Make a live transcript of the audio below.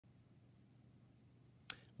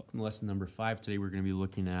welcome to lesson number 5. Today we're going to be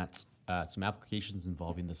looking at some applications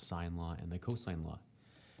involving the sine law and the cosine law.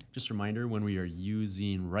 Just a reminder, when we are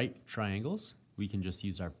using right triangles, we can just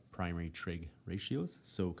use our primary trig ratios,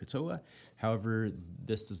 so katoa. However,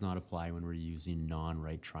 this does not apply when we're using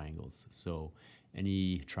non-right triangles. So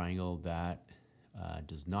any triangle that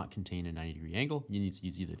does not contain a 90-degree angle, you need to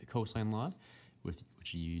use either the cosine law, which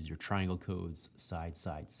you use your triangle codes side,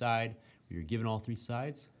 side, side, where you're given all three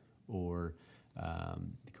sides, or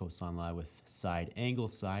the cosine law with side, angle,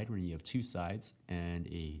 side, where you have two sides and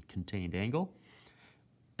a contained angle.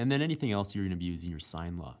 And then anything else, you're going to be using your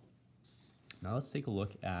sine law. Now let's take a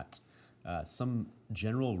look at some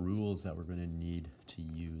general rules that we're going to need to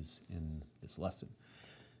use in this lesson.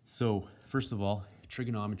 So first of all,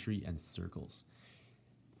 trigonometry and circles.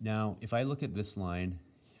 Now, if I look at this line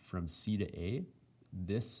from C to A,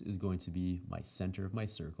 this is going to be my center of my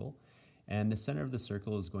circle. And the center of the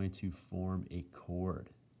circle is going to form a chord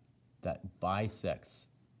that bisects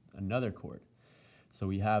another chord. So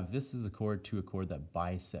we have this is a chord to a chord that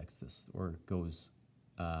bisects this, or goes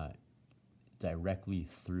directly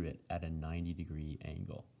through it at a 90-degree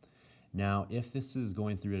angle. Now, if this is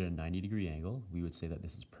going through it at a 90-degree angle, we would say that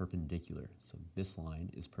this is perpendicular. So this line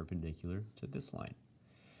is perpendicular to this line.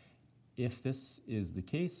 If this is the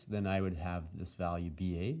case, then I would have this value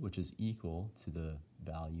BA, which is equal to the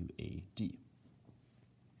value AD.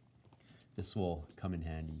 This will come in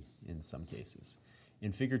handy in some cases.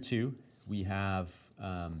 In figure 2, we have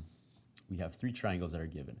three triangles that are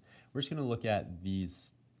given. We're just going to look at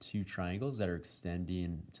these two triangles that are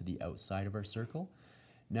extending to the outside of our circle.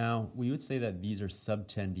 Now, we would say that these are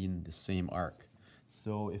subtending the same arc.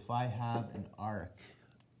 So if I have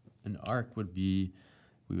an arc would be,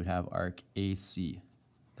 we would have arc AC.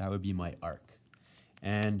 That would be my arc.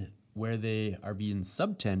 And where they are being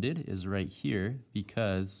subtended is right here,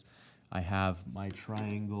 because I have my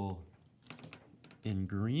triangle in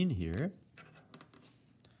green here.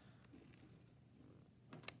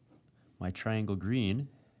 My triangle green,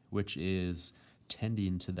 which is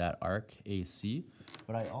tending to that arc AC,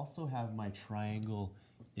 but I also have my triangle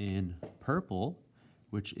in purple,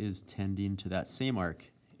 which is tending to that same arc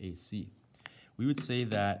AC. We would say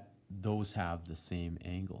that those have the same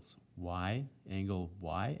angles. Angle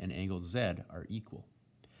Y and angle Z are equal.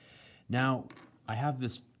 Now, I have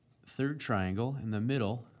this third triangle in the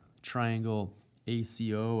middle, triangle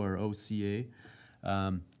ACO or OCA.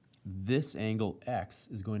 This angle X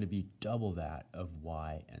is going to be double that of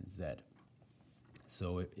Y and Z.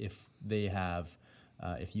 So if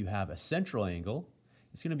you have a central angle,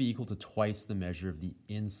 it's going to be equal to twice the measure of the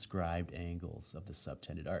inscribed angles of the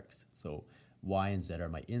subtended arcs. So Y and Z are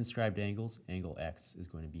my inscribed angles. Angle X is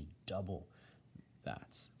going to be double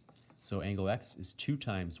that. So angle X is 2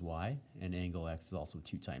 times Y, and angle X is also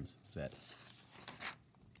 2 times Z.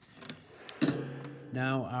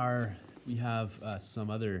 Now we have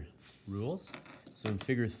some other rules. So in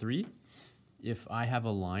figure 3, if I have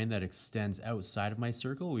a line that extends outside of my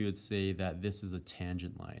circle, we would say that this is a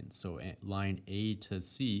tangent line. So line A to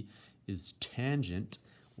C is tangent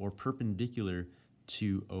or perpendicular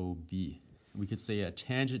to OB. We could say a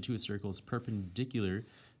tangent to a circle is perpendicular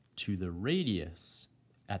to the radius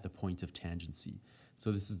at the point of tangency.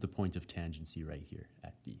 So this is the point of tangency right here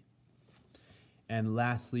at B. And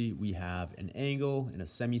lastly, we have an angle in a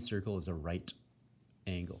semicircle is a right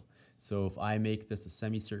angle. So if I make this a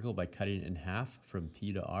semicircle by cutting it in half from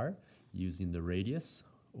P to R using the radius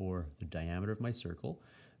or the diameter of my circle,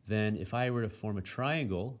 then if I were to form a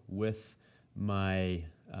triangle with my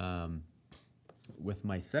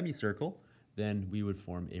semicircle, then we would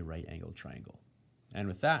form a right angled triangle. And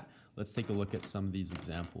with that, let's take a look at some of these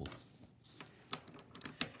examples.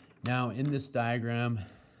 Now in this diagram,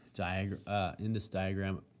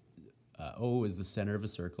 O is the center of a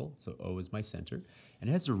circle, so O is my center, and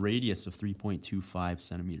it has a radius of 3.25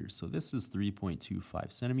 centimeters. So this is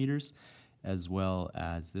 3.25 centimeters, as well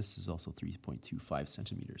as this is also 3.25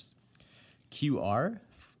 centimeters. QR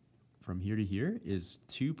from here to here is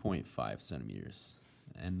 2.5 centimeters.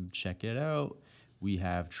 And check it out, we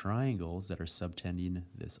have triangles that are subtending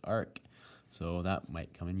this arc. So that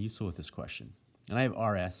might come in useful with this question. And I have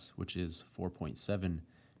RS, which is 4.7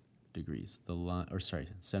 degrees.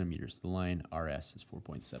 Centimeters. The line RS is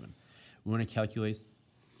 4.7. We want to calculate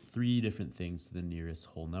 3 different things to the nearest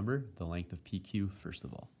whole number, the length of PQ first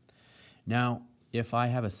of all. Now, if I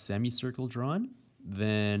have a semicircle drawn,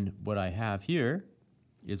 then what I have here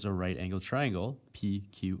is a right angled triangle,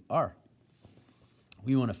 PQR.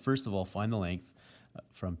 We want to first of all find the length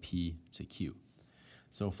from P to Q.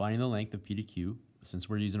 So finding the length of P to Q, since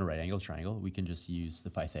we're using a right angled triangle, we can just use the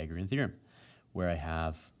Pythagorean theorem, where I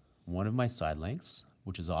have one of my side lengths,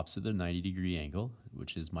 which is opposite the 90-degree angle,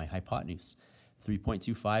 which is my hypotenuse.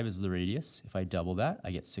 3.25 is the radius. If I double that,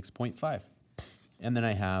 I get 6.5. And then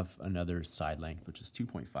I have another side length, which is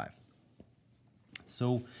 2.5.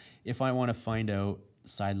 So if I want to find out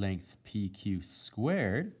side length PQ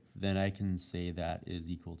squared, then I can say that is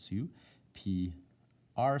equal to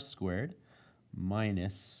PR squared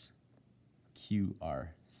minus QR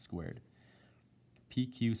squared.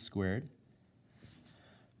 PQ squared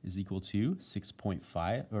is equal to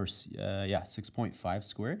 6.5, or 6.5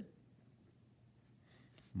 squared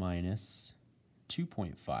minus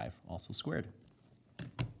 2.5, also squared.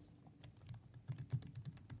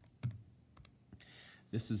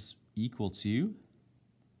 This is equal to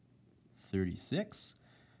 36,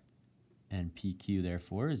 and PQ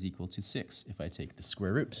therefore is equal to 6 if I take the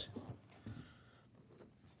square root.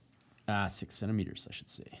 6 centimeters, I should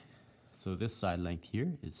say. So this side length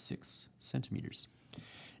here is 6 centimeters.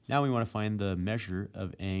 Now we want to find the measure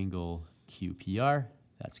of angle QPR.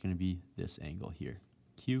 That's going to be this angle here,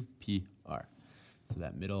 QPR. So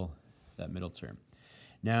that middle term.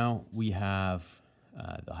 Now we have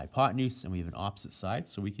the hypotenuse and we have an opposite side,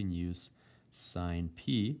 so we can use sine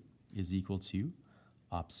P is equal to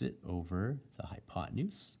opposite over the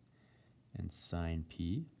hypotenuse, and sine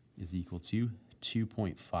P is equal to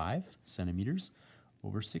 2.5 centimeters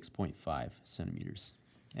over 6.5 centimeters.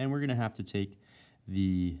 And we're going to have to take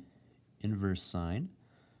the inverse sine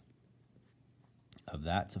of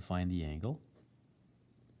that to find the angle.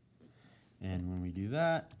 And when we do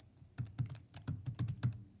that,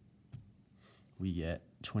 we get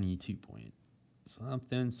 22 point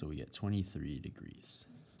something, so we get 23 degrees.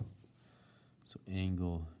 So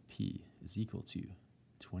angle P is equal to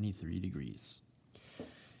 23 degrees.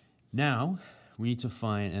 Now, we need to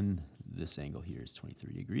find, and this angle here is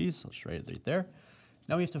 23 degrees, so I'll just write it right there.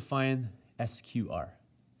 Now we have to find SQR.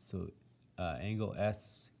 So angle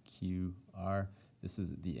SQR, this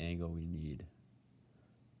is the angle we need.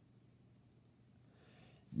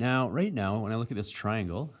 Now, right now, when I look at this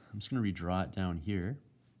triangle, I'm just going to redraw it down here.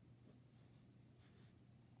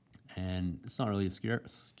 And it's not really a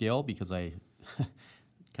scale because I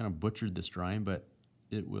kind of butchered this drawing, but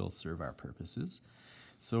it will serve our purposes.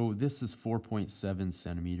 So this is 4.7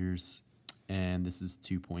 centimeters, and this is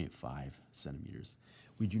 2.5 centimeters.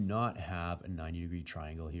 We do not have a 90-degree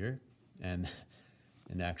triangle here. And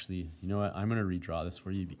actually, you know what? I'm going to redraw this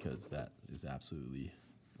for you because that is absolutely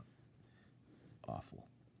awful.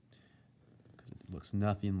 Because it looks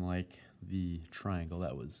nothing like the triangle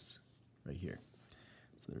that was right here.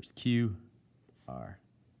 So there's Q, R,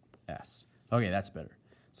 S. Okay, that's better.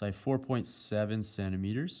 So I have 4.7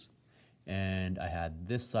 centimeters, and I had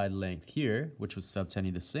this side length here, which was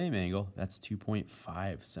subtending the same angle. That's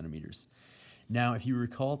 2.5 centimeters. Now, if you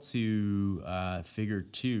recall to figure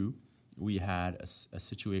 2, we had a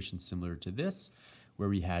situation similar to this, where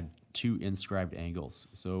we had 2 inscribed angles.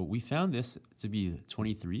 So we found this to be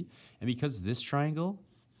 23, and because this triangle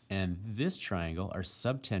and this triangle are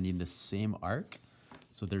subtending the same arc,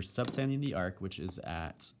 so they're subtending the arc, which is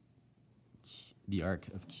at the arc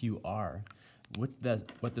of QR.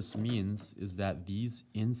 What this means is that these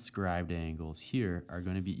inscribed angles here are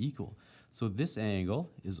going to be equal. So this angle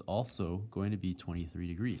is also going to be 23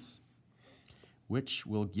 degrees, which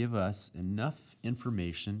will give us enough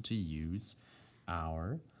information to use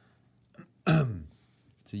our sine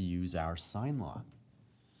law.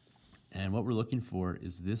 And what we're looking for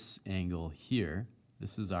is this angle here.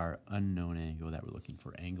 This is our unknown angle that we're looking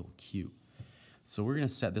for, angle Q. So we're going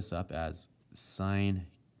to set this up as sine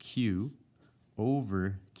Q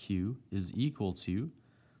over Q is equal to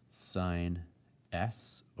sine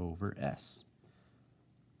S over S.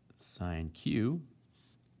 Sine Q,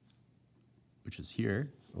 which is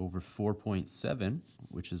here, over 4.7,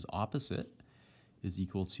 which is opposite, is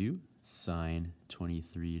equal to sine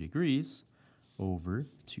 23 degrees over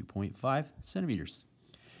 2.5 centimeters.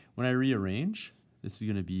 When I rearrange, this is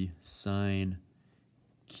going to be sine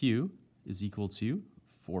Q is equal to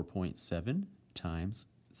 4.7 times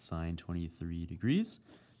sine 23 degrees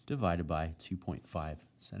divided by 2.5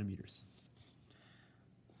 centimeters.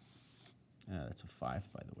 That's a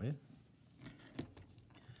 5, by the way.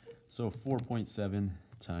 So 4.7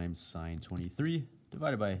 times sine 23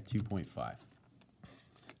 divided by 2.5.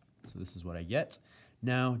 So this is what I get.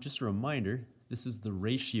 Now, just a reminder, this is the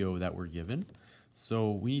ratio that we're given.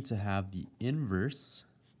 So we need to have the inverse.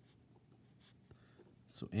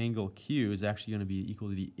 So angle Q is actually going to be equal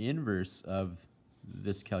to the inverse of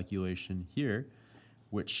this calculation here,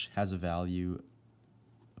 which has a value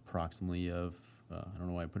approximately of, I don't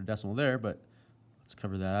know why I put a decimal there, but let's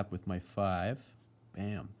cover that up with my 5.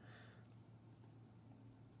 Bam.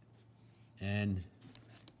 And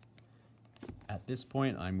At this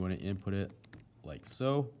point, I'm going to input it like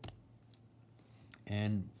so.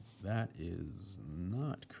 And that is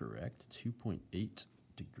not correct. 2.8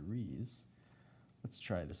 degrees. Let's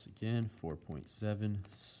try this again. 4.7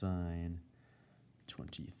 sine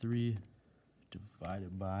 23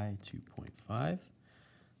 divided by 2.5.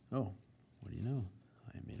 Oh, what do you know?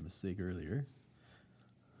 I made a mistake earlier.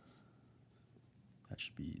 That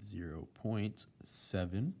should be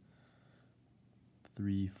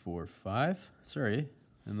 0.7345. Sorry.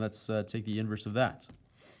 And let's take the inverse of that.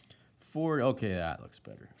 Okay, that looks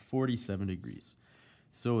better. 47 degrees.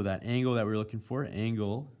 So that angle that we're looking for,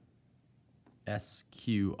 angle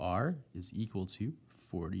SQR, is equal to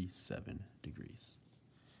 47 degrees.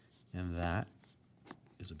 And that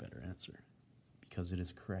is a better answer because it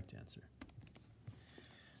is a correct answer.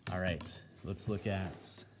 All right, let's look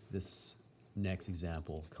at this next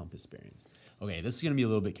example, compass bearings. Okay, this is going to be a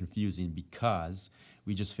little bit confusing because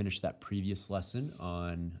we just finished that previous lesson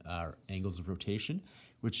on our angles of rotation,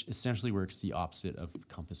 which essentially works the opposite of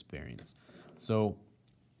compass bearings. So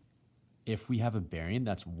if we have a bearing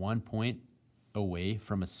that's 1 point away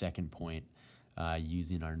from a second point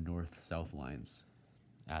using our north-south lines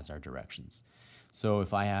as our directions. So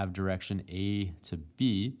if I have direction A to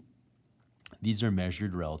B, these are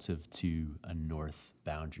measured relative to a north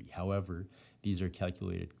boundary. However, these are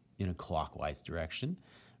calculated in a clockwise direction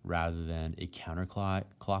rather than a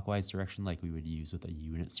counterclockwise direction like we would use with a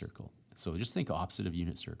unit circle. So just think opposite of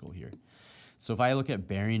unit circle here. So if I look at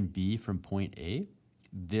bearing B from point A,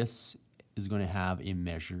 this is going to have a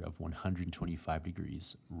measure of 125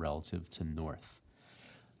 degrees relative to north.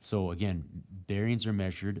 So again, bearings are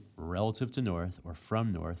measured relative to north or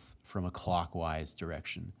from north from a clockwise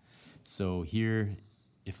direction. So here,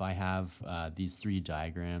 if I have these three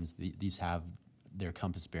diagrams, these have their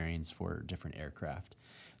compass bearings for different aircraft.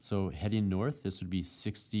 So heading north, this would be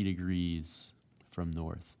 60 degrees from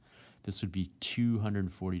north. This would be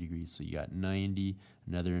 240 degrees. So you got 90,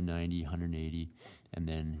 another 90, 180, and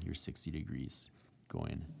then your 60 degrees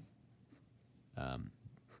going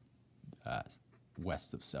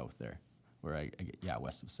west of south there.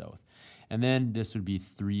 West of south. And then this would be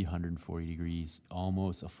 340 degrees,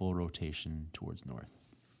 almost a full rotation towards north.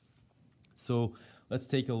 So let's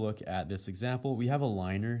take a look at this example. We have a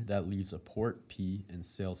liner that leaves a port P and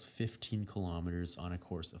sails 15 kilometers on a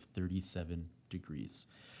course of 37 degrees.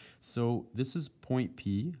 So this is point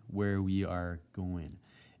P where we are going.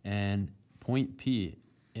 And point P,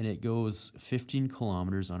 and it goes 15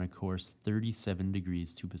 kilometers on a course 37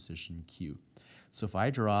 degrees to position Q. So if I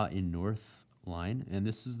draw a north line, and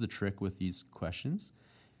this is the trick with these questions,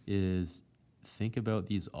 is think about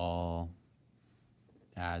these all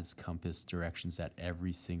as compass directions at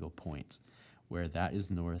every single point, where that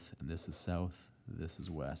is north, and this is south, this is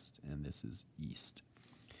west, and this is east.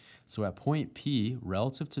 So at point P,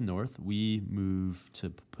 relative to north, we move to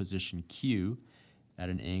position Q at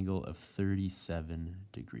an angle of 37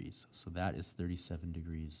 degrees. So that is 37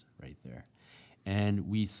 degrees right there. And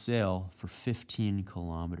we sail for 15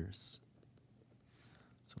 kilometers.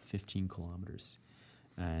 So 15 kilometers.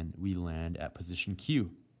 And we land at position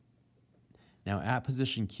Q. Now at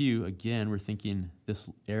position Q, again, we're thinking this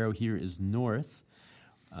arrow here is north,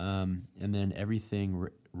 and then everything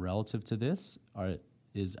relative to this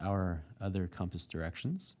is our other compass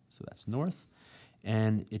directions. So that's north.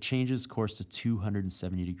 And it changes course to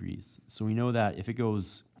 270 degrees. So we know that if it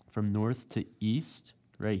goes from north to east,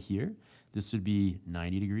 right here, this would be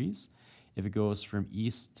 90 degrees. If it goes from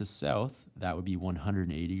east to south, that would be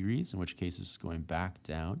 180 degrees, in which case it's going back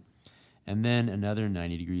down. And then another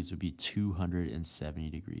 90 degrees would be 270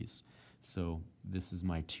 degrees. So this is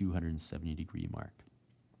my 270 degree mark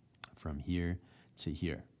from here to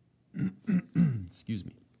here. Excuse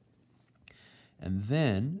me. And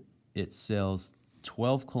then it sails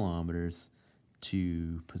 12 kilometers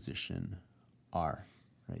to position R,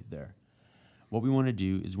 right there. What we want to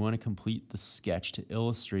do is we want to complete the sketch to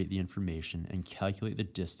illustrate the information and calculate the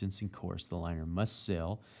distance and course the liner must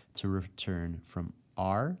sail to return from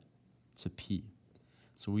R to P.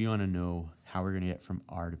 So we want to know how we're going to get from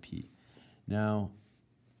R to P. Now,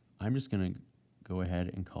 I'm just going to go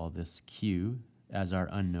ahead and call this Q as our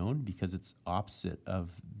unknown because it's opposite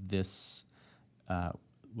of this,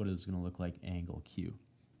 what is going to look like angle Q.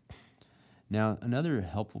 Now, another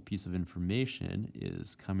helpful piece of information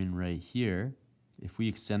is coming right here. If we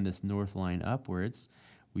extend this north line upwards,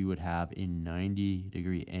 we would have a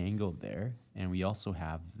 90-degree angle there, and we also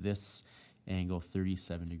have this angle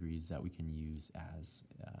 37 degrees that we can use as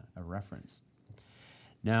a reference.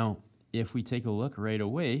 Now, if we take a look right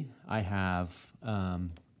away, I have, I'll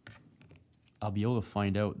be able to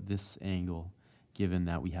find out this angle given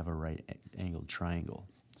that we have a right angled triangle.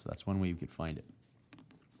 So that's one way we could find it.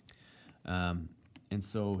 And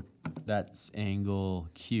so that's angle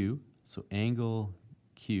Q. So angle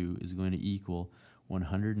Q is going to equal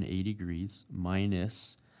 180 degrees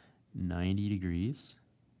minus 90 degrees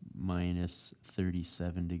minus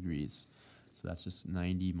 37 degrees. So that's just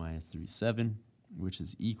 90 minus 37, which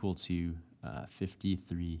is equal to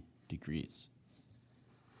 53 degrees.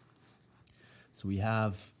 So we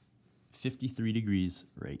have 53 degrees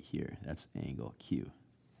right here. That's angle Q.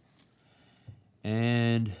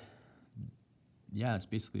 And yeah, it's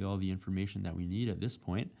basically all the information that we need at this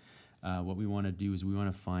point. What we want to do is we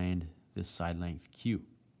want to find this side length Q.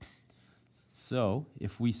 So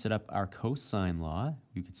if we set up our cosine law,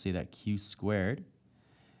 we could say that Q squared,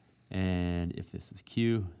 and if this is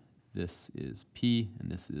Q, this is P,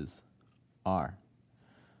 and this is R.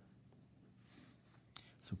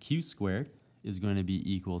 So Q squared is going to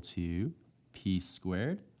be equal to P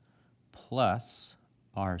squared plus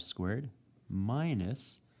R squared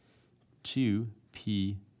minus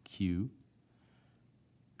 2PQ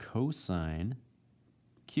cosine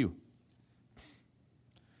Q.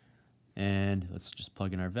 And let's just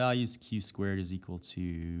plug in our values. Q squared is equal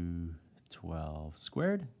to 12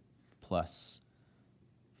 squared plus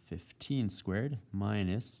 15 squared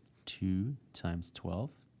minus 2 times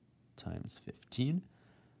 12 times 15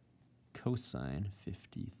 cosine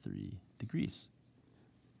 53 degrees.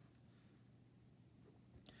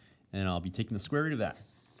 And I'll be taking the square root of that.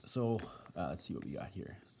 So let's see what we got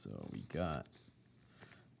here. So we got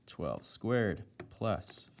 12 squared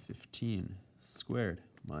plus 15 squared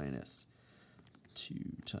minus 2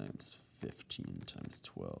 times 15 times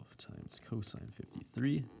 12 times cosine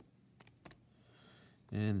 53.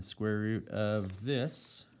 And the square root of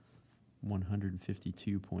this,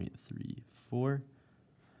 152.34.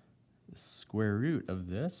 The square root of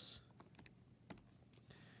this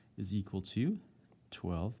is equal to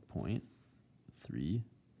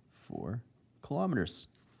 12.34 kilometers.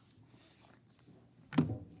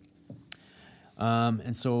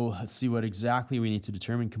 And so let's see what exactly we need to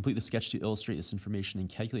determine. Complete the sketch to illustrate this information and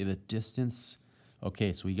calculate the distance.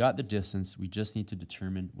 Okay, so we got the distance. We just need to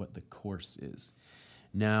determine what the course is.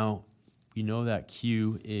 Now, we know that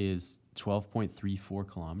Q is 12.34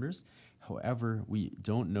 kilometers. However, we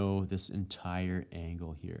don't know this entire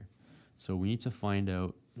angle here. So we need to find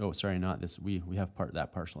out, oh, sorry, not this. We have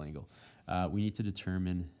that partial angle. We need to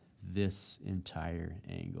determine this entire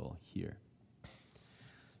angle here.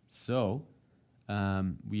 So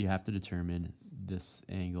we have to determine this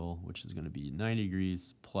angle, which is going to be 90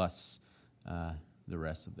 degrees plus the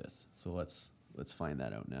rest of this. So let's find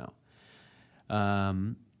that out now.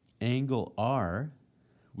 Angle R,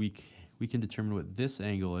 we can determine what this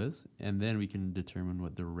angle is, and then we can determine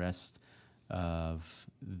what the rest of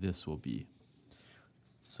this will be.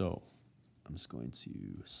 So I'm just going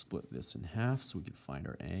to split this in half so we can find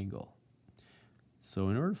our angle. So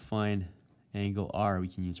in order to find angle R, we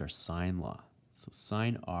can use our sine law. So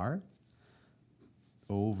sine R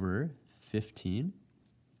over 15.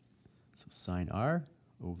 So sine R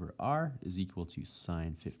over R is equal to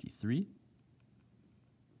sine 53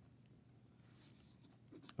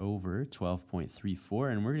 over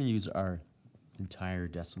 12.34, and we're going to use our entire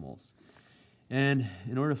decimals. And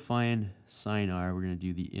in order to find sine R, we're going to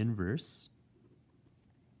do the inverse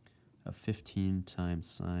of 15 times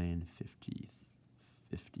sine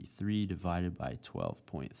 53 divided by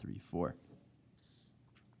 12.34.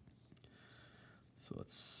 So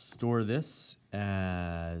let's store this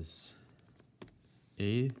as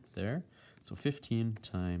A there. So 15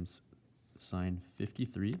 times sine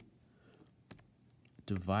 53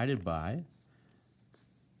 divided by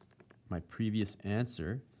my previous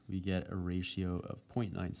answer, we get a ratio of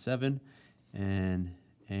 0.97, and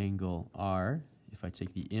angle R, if I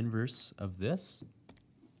take the inverse of this,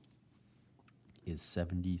 is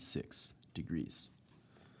 76 degrees.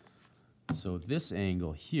 So this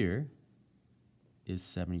angle here is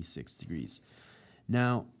 76 degrees.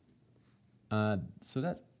 Now, so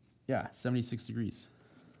that, yeah, 76 degrees.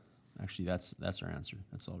 Actually, that's our answer.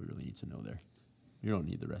 That's all we really need to know there. We don't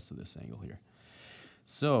need the rest of this angle here.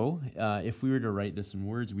 So if we were to write this in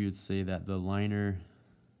words, we would say that the liner,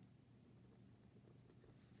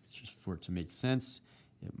 just for it to make sense,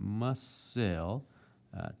 it must sail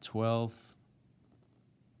 12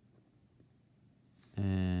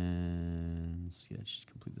 and sketch,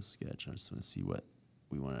 complete the sketch. I just want to see what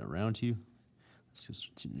we want to round to. Let's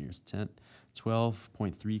just to the nearest tenth.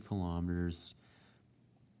 12.3 kilometers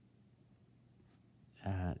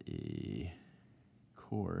at a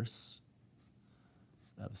course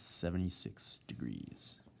of 76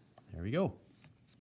 degrees. There we go.